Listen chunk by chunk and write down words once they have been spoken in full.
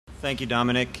Thank you,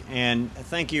 Dominic, and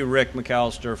thank you, Rick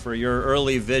McAllister, for your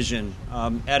early vision.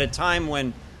 At a time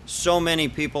when so many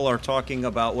people are talking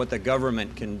about what the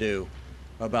government can do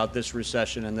about this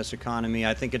recession and this economy,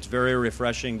 I think it's very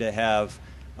refreshing to have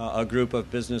a group of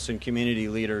business and community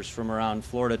leaders from around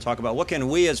Florida talk about what can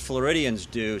we as Floridians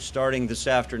do starting this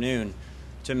afternoon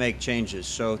to make changes.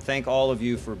 So thank all of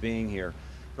you for being here.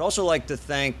 I'd also like to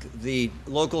thank the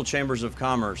local chambers of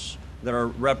commerce that are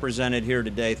represented here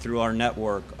today through our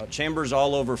network. Chambers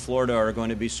all over Florida are going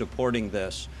to be supporting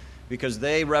this because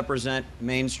they represent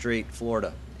Main Street,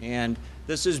 Florida. And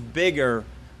this is bigger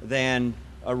than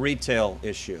a retail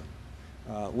issue.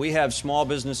 We have small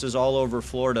businesses all over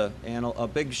Florida, and a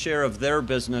big share of their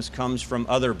business comes from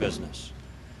other business.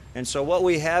 And so what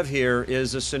we have here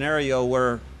is a scenario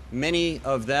where many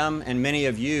of them and many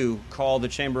of you call the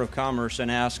Chamber of Commerce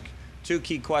and ask two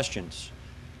key questions.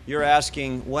 You're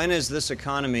asking, when is this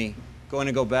economy going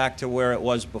to go back to where it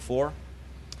was before?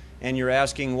 And you're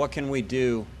asking, what can we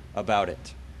do about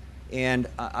it? And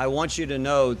I want you to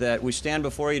know that we stand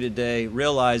before you today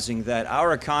realizing that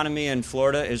our economy in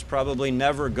Florida is probably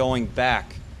never going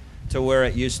back to where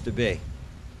it used to be,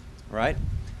 right?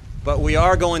 But we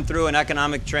are going through an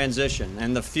economic transition,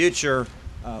 and the future,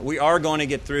 we are going to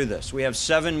get through this. We have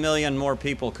 7 million more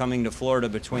people coming to Florida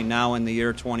between now and the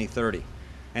year 2030.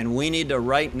 And we need to,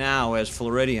 right now, as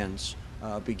Floridians,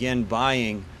 begin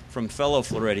buying from fellow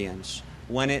Floridians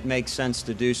when it makes sense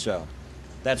to do so.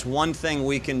 That's one thing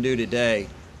we can do today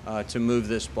to move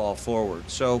this ball forward.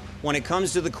 So when it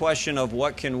comes to the question of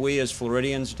what can we as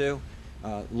Floridians do,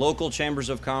 local chambers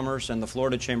of commerce and the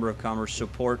Florida Chamber of Commerce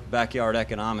support backyard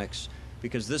economics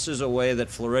because this is a way that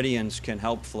Floridians can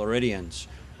help Floridians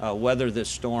weather this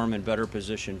storm and better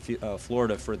position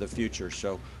Florida for the future.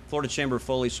 So Florida Chamber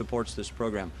fully supports this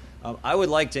program. I would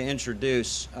like to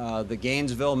introduce the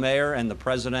Gainesville Mayor and the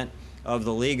President of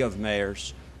the League of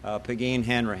Mayors, Pegeen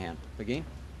Hanrahan. Pegeen?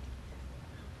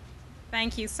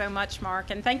 Thank you so much,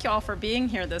 Mark, and thank you all for being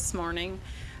here this morning.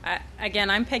 Again,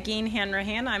 I'm Pegeen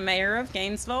Hanrahan. I'm Mayor of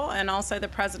Gainesville and also the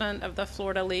President of the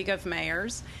Florida League of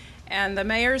Mayors. And the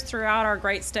mayors throughout our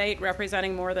great state,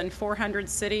 representing more than 400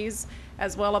 cities,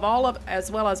 as well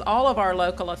as all of our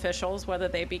local officials, whether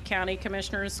they be county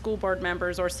commissioners, school board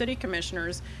members, or city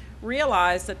commissioners,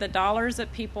 realize that the dollars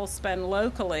that people spend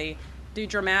locally do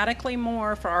dramatically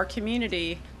more for our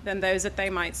community than those that they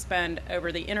might spend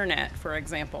over the internet, for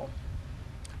example.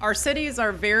 Our cities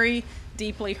are very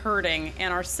deeply hurting,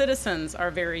 and our citizens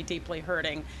are very deeply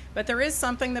hurting, but there is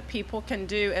something that people can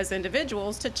do as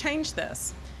individuals to change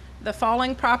this. The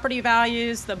falling property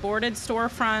values, the boarded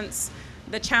storefronts,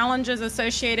 the challenges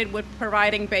associated with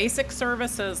providing basic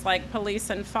services like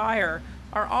police and fire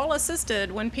are all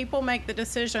assisted when people make the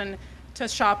decision to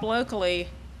shop locally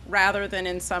rather than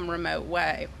in some remote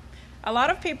way. A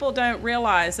lot of people don't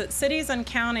realize that cities and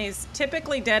counties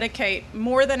typically dedicate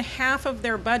more than half of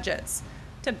their budgets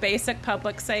to basic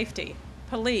public safety,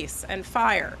 police, and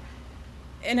fire.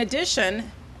 In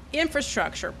addition,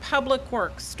 infrastructure, public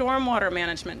works, stormwater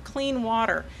management, clean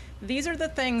water, these are the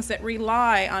things that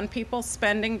rely on people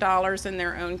spending dollars in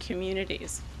their own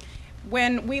communities.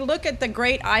 When we look at the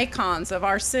great icons of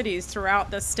our cities throughout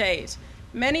the state,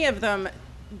 many of them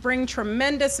bring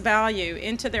tremendous value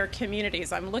into their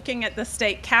communities. I'm looking at the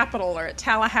state capitol or at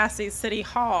Tallahassee City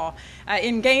Hall.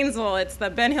 In Gainesville, it's the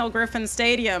Ben Hill Griffin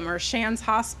Stadium or Shands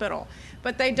Hospital.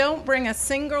 But they don't bring a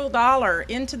single dollar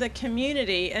into the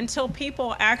community until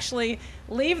people actually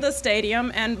leave the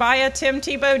stadium and buy a Tim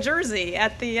Tebow jersey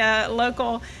at the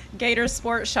local Gator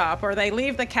Sports Shop, or they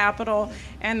leave the Capitol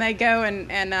and they go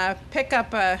and pick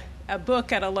up a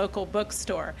book at a local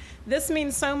bookstore. This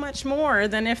means so much more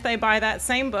than if they buy that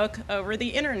same book over the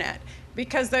internet,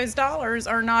 because those dollars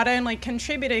are not only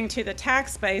contributing to the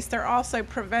tax base, they're also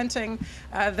preventing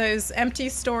those empty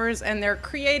stores, and they're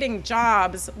creating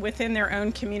jobs within their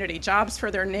own community, jobs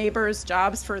for their neighbors,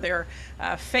 jobs for their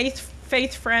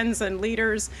faith friends and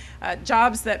leaders,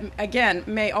 jobs that, again,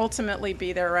 may ultimately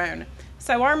be their own.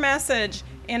 So our message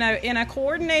in a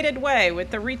coordinated way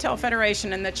with the Retail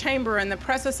Federation and the Chamber and the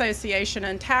Press Association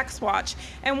and Tax Watch,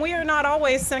 and we are not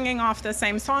always singing off the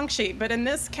same song sheet, but in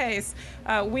this case,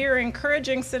 we are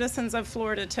encouraging citizens of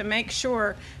Florida to make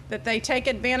sure that they take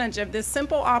advantage of this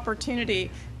simple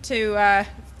opportunity to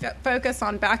focus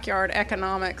on backyard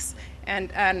economics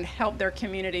and help their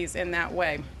communities in that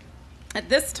way. At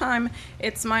this time,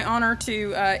 it's my honor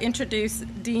to introduce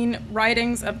Dean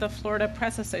Ridings of the Florida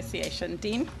Press Association.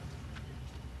 Dean?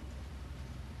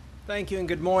 Thank you and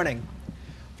good morning.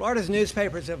 Florida's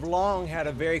newspapers have long had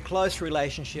a very close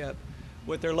relationship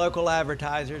with their local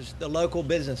advertisers, the local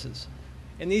businesses.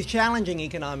 In these challenging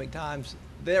economic times,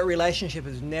 that relationship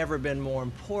has never been more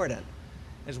important.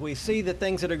 As we see the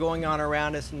things that are going on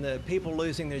around us and the people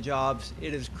losing their jobs,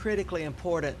 it is critically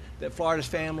important that Florida's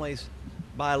families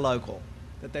buy local,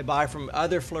 that they buy from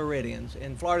other Floridians.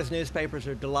 And Florida's newspapers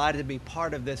are delighted to be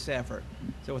part of this effort.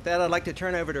 So with that, I'd like to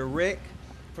turn over to Rick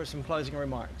for some closing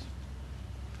remarks.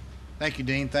 Thank you,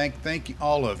 Dean. Thank you,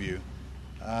 all of you.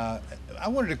 I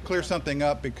wanted to clear something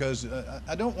up because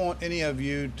I don't want any of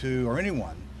you to, or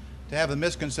anyone, to have the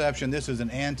misconception this is an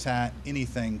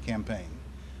anti-anything campaign.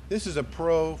 This is a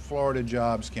pro-Florida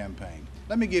jobs campaign.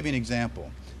 Let me give you an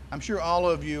example. I'm sure all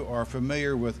of you are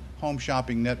familiar with Home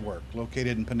Shopping Network,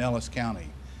 located in Pinellas County.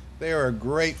 They are a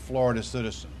great Florida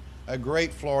citizen, a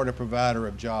great Florida provider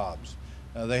of jobs.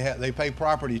 They pay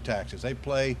property taxes. They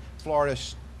pay Florida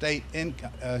state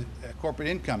corporate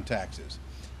income taxes.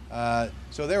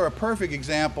 So they're a perfect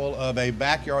example of a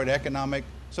backyard economic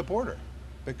supporter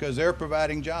because they're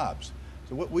providing jobs.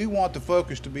 So what we want the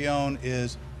focus to be on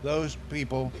is those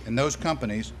people and those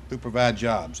companies who provide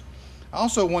jobs. I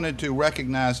also wanted to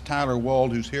recognize Tyler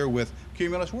Wald, who's here with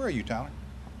Cumulus. Where are you, Tyler?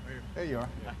 There you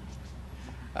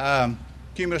are.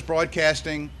 Cumulus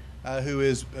Broadcasting, who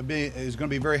is going to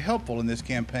be very helpful in this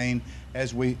campaign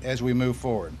as we move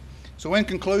forward. So in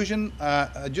conclusion,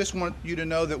 I just want you to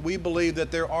know that we believe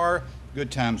that there are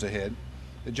good times ahead.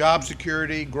 The job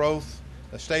security, growth,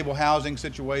 a stable housing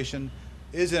situation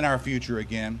is in our future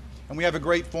again, and we have a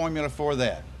great formula for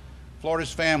that.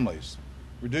 Florida's families,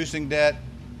 reducing debt,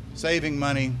 saving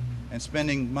money, and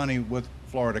spending money with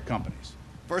Florida companies.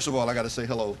 First of all, I got to say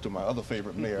hello to my other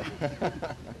favorite mayor.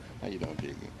 How you doing,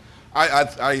 Piggy?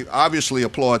 I obviously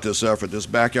applaud this effort. This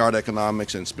backyard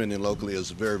economics and spending locally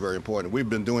is very, very important. We've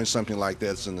been doing something like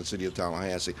this in the city of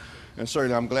Tallahassee. And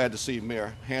certainly I'm glad to see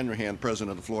Mayor Hanrahan,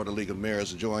 President of the Florida League of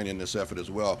Mayors, join in this effort as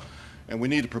well. And we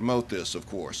need to promote this, of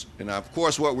course. And of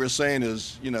course what we're saying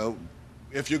is, you know,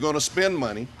 if you're going to spend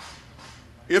money,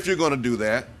 if you're going to do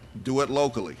that, do it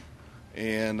locally.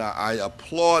 And I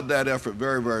applaud that effort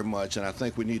very, very much, and I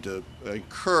think we need to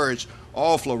encourage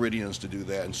all Floridians to do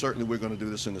that, and certainly we're going to do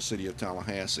this in the city of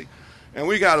Tallahassee. And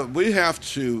we have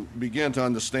to begin to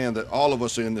understand that all of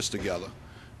us are in this together,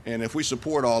 and if we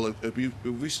support if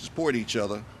we support each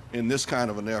other in this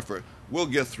kind of an effort, we'll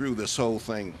get through this whole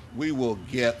thing. We will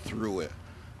get through it,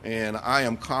 and I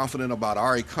am confident about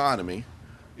our economy.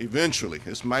 Eventually,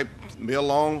 this might be a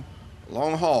long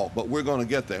haul, but we're going to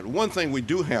get there. One thing we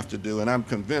do have to do, and I'm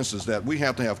convinced, is that we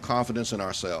have to have confidence in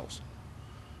ourselves.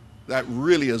 That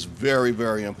really is very,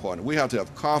 very important. We have to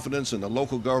have confidence in the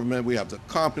local government. We have to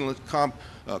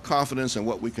confidence in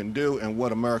what we can do and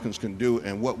what Americans can do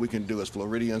and what we can do as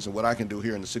Floridians and what I can do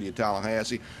here in the city of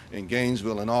Tallahassee and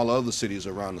Gainesville and all other cities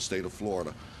around the state of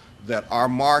Florida. That our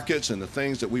markets and the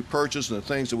things that we purchase and the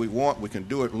things that we want, we can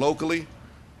do it locally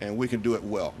and we can do it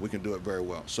well. We can do it very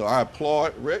well. So I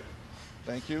applaud Rick.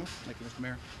 Thank you. Thank you, Mr.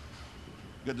 Mayor.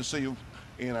 Good to see you.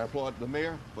 And I applaud the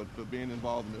mayor for being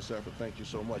involved in this effort. Thank you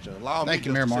so much. And allow me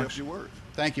just to say a few words.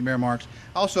 Thank you, Mayor Marks.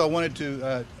 Also, I wanted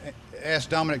to ask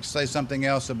Dominic to say something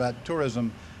else about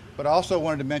tourism, but I also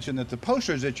wanted to mention that the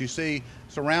posters that you see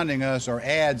surrounding us are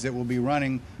ads that will be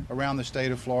running around the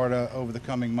state of Florida over the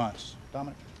coming months.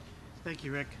 Dominic? Thank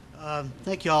you, Rick.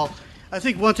 Thank you all. I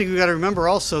think one thing we've got to remember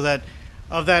also that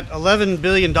of that $11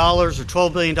 billion or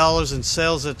 $12 billion in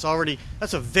sales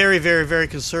that's a very, very, very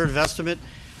conservative estimate.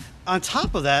 On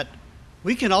top of that,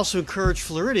 we can also encourage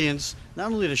Floridians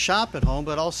not only to shop at home,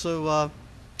 but also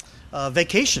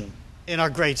vacation in our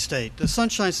great state. The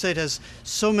Sunshine State has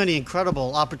so many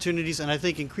incredible opportunities, and I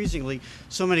think increasingly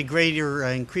so many greater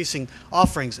increasing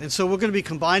offerings. And so we're going to be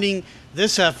combining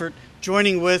this effort,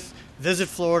 joining with Visit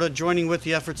Florida, joining with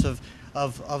the efforts of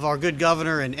our good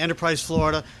governor and Enterprise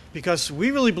Florida, because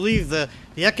we really believe the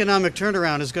economic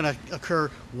turnaround is going to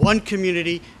occur one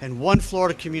community and one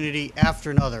Florida community after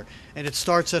another, and it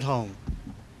starts at home.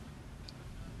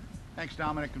 Thanks,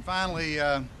 Dominic. And finally,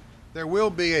 there will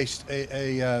be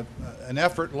an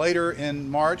effort later in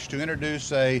March to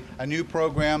introduce a new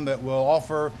program that will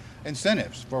offer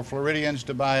incentives for Floridians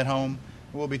to buy at home.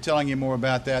 We'll be telling you more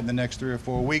about that in the next 3 or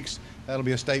 4 weeks. That'll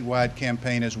be a statewide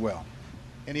campaign as well.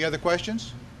 Any other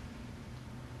questions?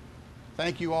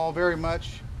 Thank you all very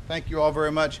much. Thank you all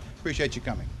very much. Appreciate you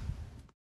coming.